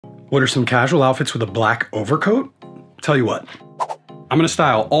What are some casual outfits with a black overcoat? Tell you what, I'm gonna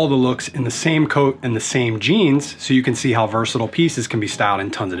style all the looks in the same coat and the same jeans so you can see how versatile pieces can be styled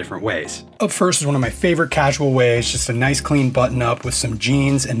in tons of different ways. Up first is one of my favorite casual ways, just a nice clean button up with some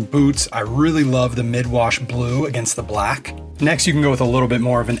jeans and boots. I really love the mid-wash blue against the black. Next, you can go with a little bit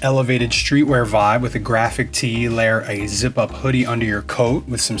more of an elevated streetwear vibe with a graphic tee, layer a zip-up hoodie under your coat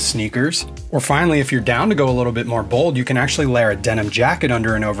with some sneakers. Or finally, if you're down to go a little bit more bold, you can actually layer a denim jacket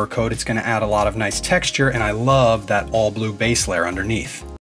under an overcoat. It's gonna add a lot of nice texture, and I love that all blue base layer underneath.